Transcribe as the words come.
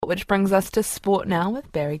which brings us to sport now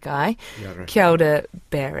with Barry Guy. Yeah, Kia ora,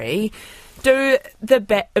 Barry. Do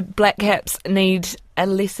the Black Caps need a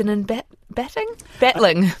lesson in batting?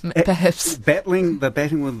 Battling, perhaps. Battling the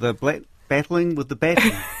batting with the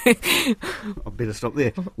batting. I better stop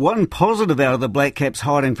there. One positive out of the Black Caps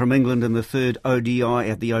hiding from England in the third ODI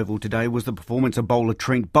at the Oval today was the performance of bowler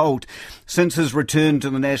Trent Boult. Since his return to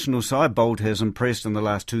the national side, Boult has impressed in the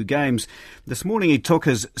last two games. This morning he took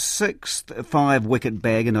his sixth five-wicket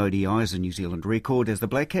bag in ODIs, a New Zealand record, as the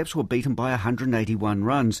Black Caps were beaten by 181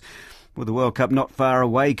 runs. With the World Cup not far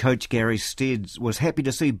away, coach Gary Stead was happy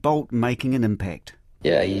to see Boult making an impact.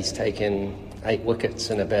 Yeah, he's taken 8 wickets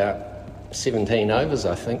in about 17 overs,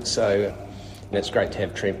 I think, so it's great to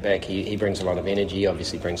have Trent back. He brings a lot of energy,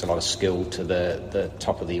 obviously brings a lot of skill to the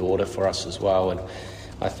top of the order for us as well, and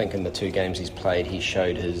I think in the 2 games he's played he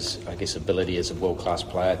showed his, ability as a world-class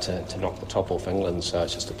player to knock the top off England, so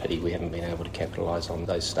it's just a pity we haven't been able to capitalise on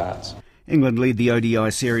those starts. England lead the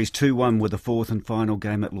ODI series 2-1 with the fourth and final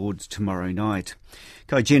game at Lord's tomorrow night.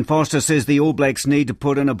 Coach Jen Foster says the All Blacks need to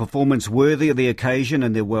put in a performance worthy of the occasion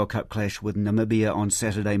in their World Cup clash with Namibia on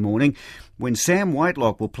Saturday morning, when Sam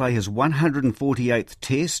Whitelock will play his 148th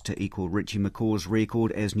test to equal Richie McCaw's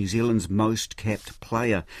record as New Zealand's most capped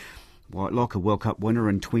player. Whitelock, a World Cup winner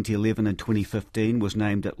in 2011 and 2015, was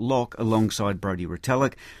named at lock alongside Brodie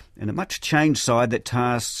Retallick in a much-changed side that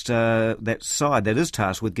is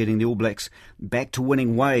tasked with getting the All Blacks back to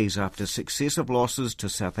winning ways after successive losses to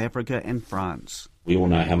South Africa and France. We all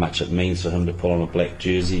know how much it means for him to put on a black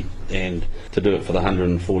jersey, and to do it for the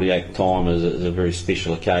 148th time is a very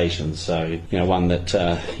special occasion. So, one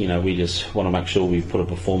that, we just want to make sure we put a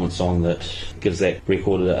performance on that gives that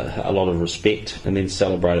record a lot of respect, and then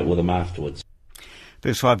celebrate it with him afterwards.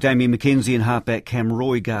 First five, Damien McKenzie and halfback Cam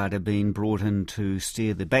Roigard have been brought in to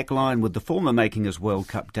steer the back line, with the former making his World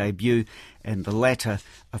Cup debut and the latter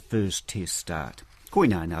a first test start.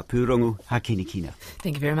 Koina ngā pūrongo, hakenikina.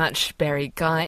 Thank you very much, Barry Guy.